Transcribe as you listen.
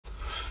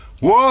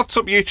What's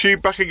up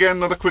YouTube, back again,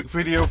 another quick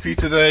video for you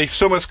today.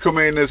 Summer's come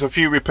in, there's a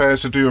few repairs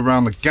to do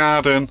around the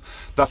garden,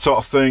 that sort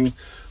of thing.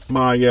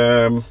 My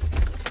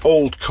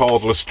old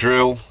cordless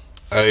drill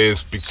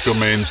is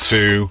becoming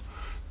to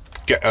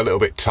get a little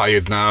bit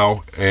tired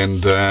now,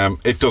 and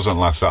it doesn't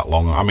last that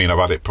long. I mean, I've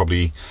had it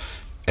probably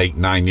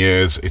 8-9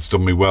 years. It's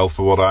done me well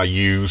for what I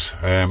use.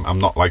 I'm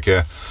not like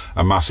a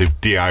massive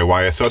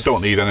DIYer, so I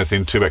don't need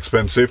anything too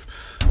expensive.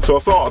 So I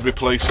thought I'd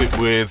replace it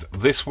with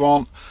this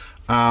one,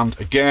 and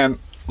again,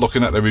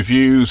 looking at the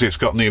reviews, it's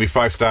got nearly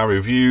 5-star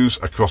reviews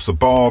across the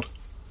board.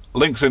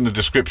 Links in the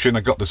description.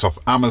 I got this off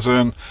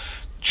Amazon,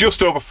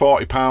 just over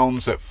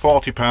 £40 at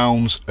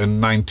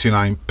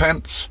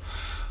 £40.99.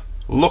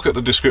 Look at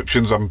the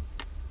descriptions I'm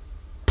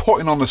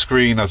putting on the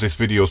screen as this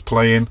video is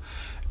playing.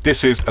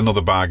 This is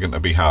another bargain to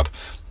be had.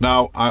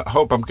 Now, I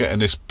hope I'm getting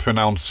this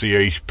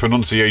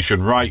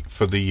pronunciation right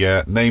for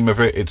the name of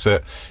it. It's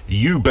a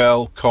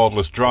OUBEL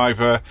Cordless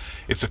driver.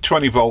 It's a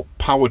 20-volt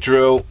power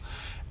drill.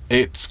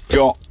 It's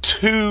got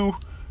two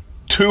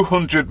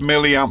 200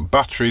 milliamp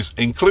batteries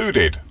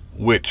included,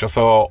 which I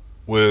thought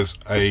was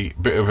a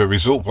bit of a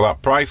result for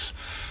that price.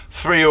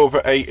 3 over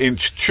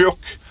 8-inch chuck.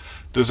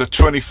 There's a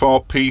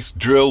 24-piece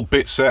drill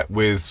bit set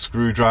with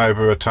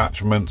screwdriver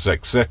attachments,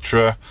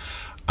 etc.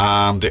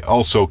 And it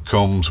also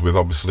comes with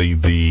obviously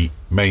the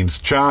mains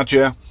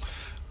charger.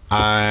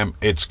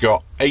 It's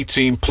got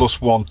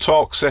 18+1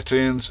 torque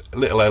settings, a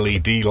little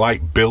LED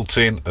light built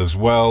in as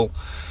well.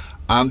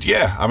 And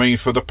yeah, I mean,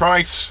 for the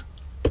price,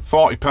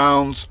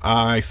 £40,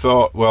 I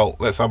thought, well,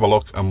 let's have a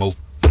look and we'll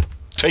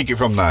take it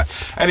from there.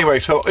 Anyway,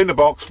 so in the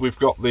box we've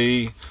got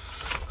the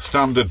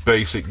standard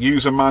basic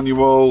user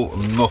manual,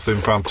 nothing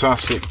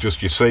fantastic,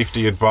 just your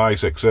safety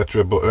advice,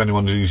 etc. But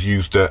anyone who's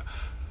used a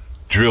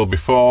drill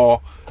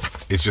before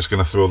is just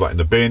going to throw that in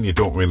the bin. You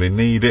don't really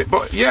need it.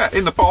 But yeah,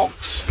 in the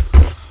box,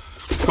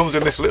 comes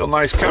in this little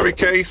nice carry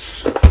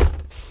case.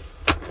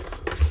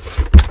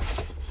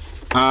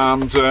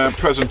 And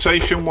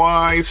presentation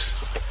wise,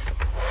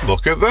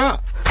 look at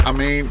that. I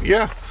mean,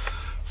 yeah,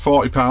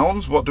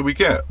 £40. What do we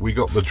get? We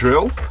got the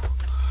drill.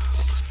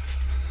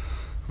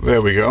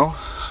 There we go.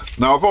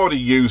 Now, I've already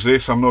used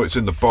this. I know it's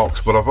in the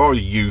box, but I've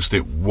already used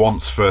it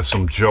once for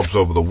some jobs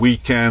over the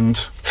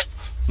weekend.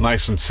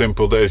 Nice and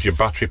simple. There's your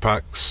battery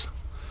packs,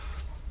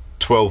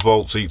 12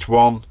 volts each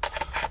one.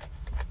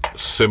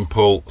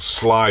 Simple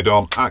slide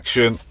on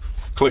action,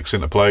 clicks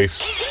into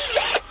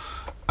place,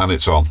 and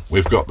it's on.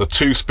 We've got the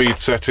 2-speed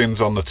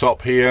settings on the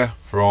top here,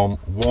 from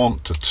 1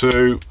 to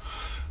 2.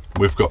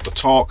 We've got the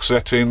torque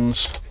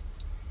settings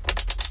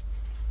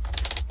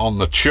on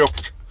the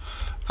chuck,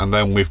 and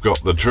then we've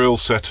got the drill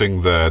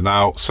setting there.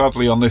 Now,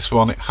 sadly on this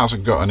one, it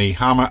hasn't got any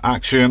hammer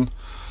action,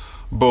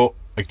 but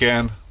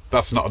again,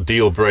 that's not a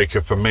deal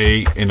breaker for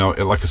me. You know,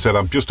 like I said,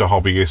 I'm just a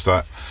hobbyist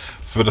that,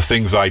 for the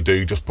things I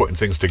do, just putting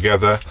things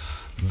together.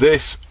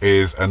 This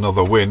is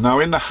another win. Now,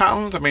 in the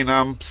hand, I mean,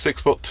 I'm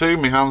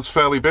 6'2", my hand's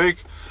fairly big.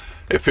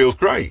 It feels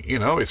great, you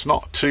know, it's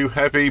not too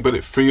heavy, but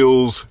it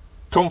feels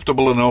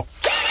comfortable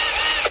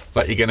enough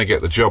that you're going to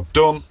get the job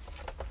done.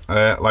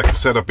 Like I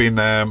said, I've been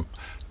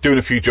doing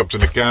a few jobs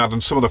in the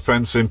garden. Some of the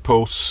fencing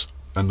posts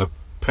and the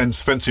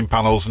fencing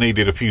panels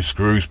needed a few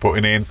screws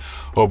putting in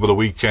over the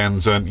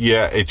weekends, and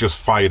yeah, it just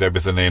fired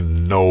everything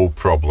in, no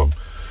problem.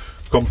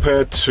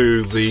 Compared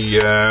to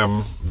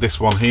the this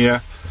one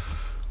here,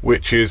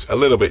 which is a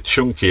little bit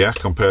chunkier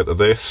compared to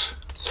this.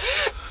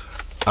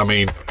 I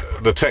mean,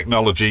 the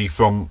technology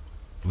from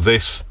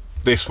this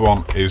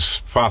one is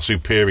far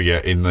superior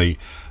in the,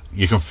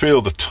 you can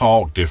feel the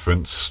torque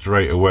difference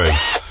straight away.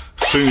 As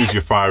soon as you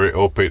fire it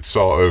up, it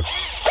sort of,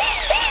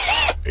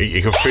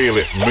 you can feel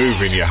it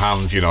move in your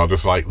hand, you know,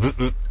 just like,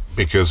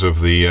 because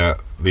of the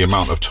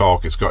amount of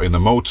torque it's got in the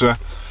motor.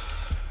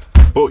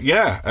 But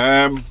yeah,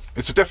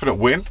 it's a definite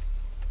win.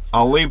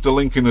 I'll leave the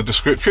link in the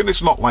description.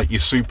 It's not like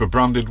your super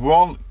branded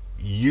one.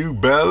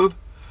 OUBEL,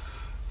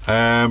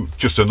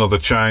 just another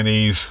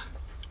Chinese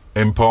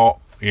import,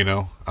 you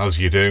know, as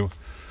you do.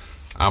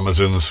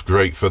 Amazon's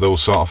great for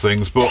those sort of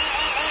things, but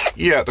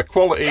yeah, the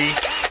quality,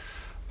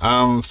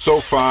 and so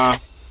far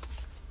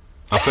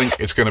I think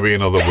it's going to be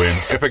another win.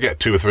 If I get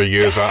 2 or 3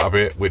 years out of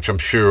it, which I'm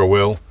sure I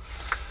will,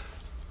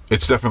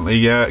 it's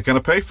definitely going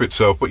to pay for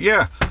itself. But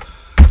yeah,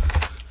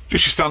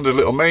 just your standard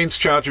little mains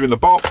charger in the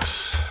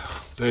box.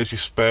 There's your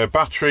spare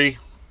battery.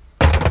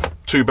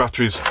 2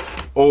 batteries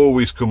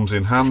always comes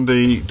in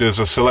handy. There's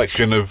a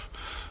selection of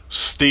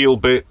steel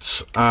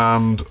bits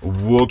and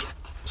wood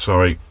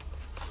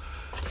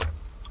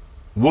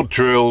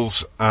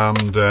drills,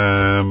 and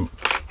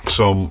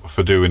some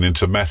for doing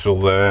into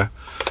metal there.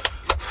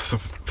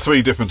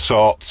 3 different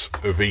sorts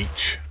of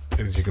each,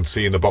 as you can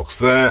see in the box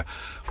there.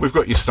 We've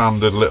got your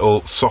standard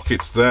little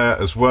sockets there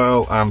as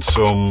well, and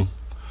some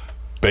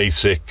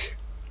basic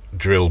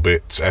drill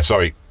bits,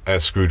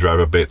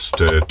 screwdriver bits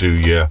to do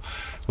your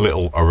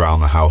little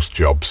around the house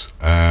jobs.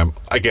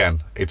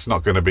 Again, it's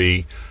not going to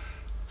be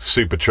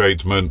super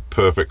tradesman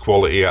perfect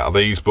quality out of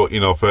these, but you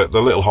know, for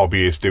the little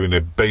hobbyist doing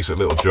the basic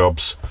little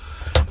jobs,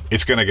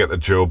 it's going to get the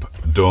job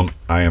done,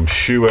 I am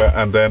sure.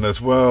 And then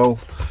as well,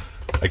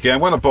 Again,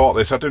 when I bought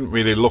this, I didn't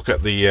really look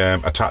at the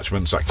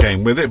attachments that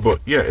came with it, but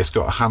yeah, it's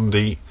got a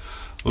handy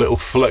little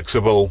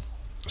flexible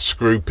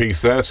screw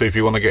piece there, so if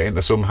you want to get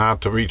into some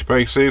hard to reach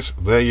places,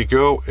 there you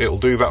go, it'll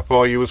do that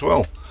for you as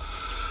well.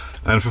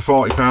 And for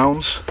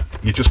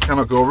 £40 you just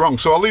cannot go wrong.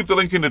 So I'll leave the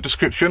link in the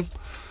description.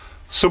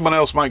 Someone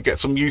else might get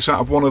some use out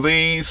of one of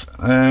these.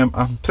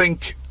 I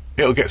think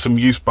it'll get some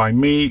use by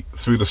me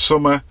through the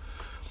summer.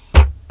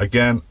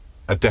 Again,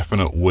 a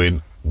definite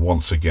win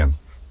once again.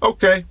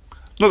 Okay,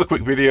 another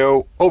quick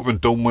video over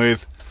and done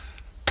with.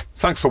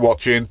 Thanks for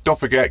watching. Don't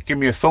forget, give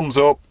me a thumbs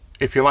up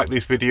if you like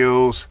these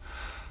videos.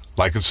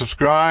 Like and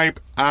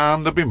subscribe,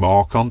 and there'll be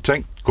more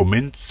content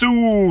coming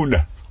soon.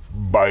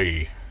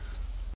 Bye.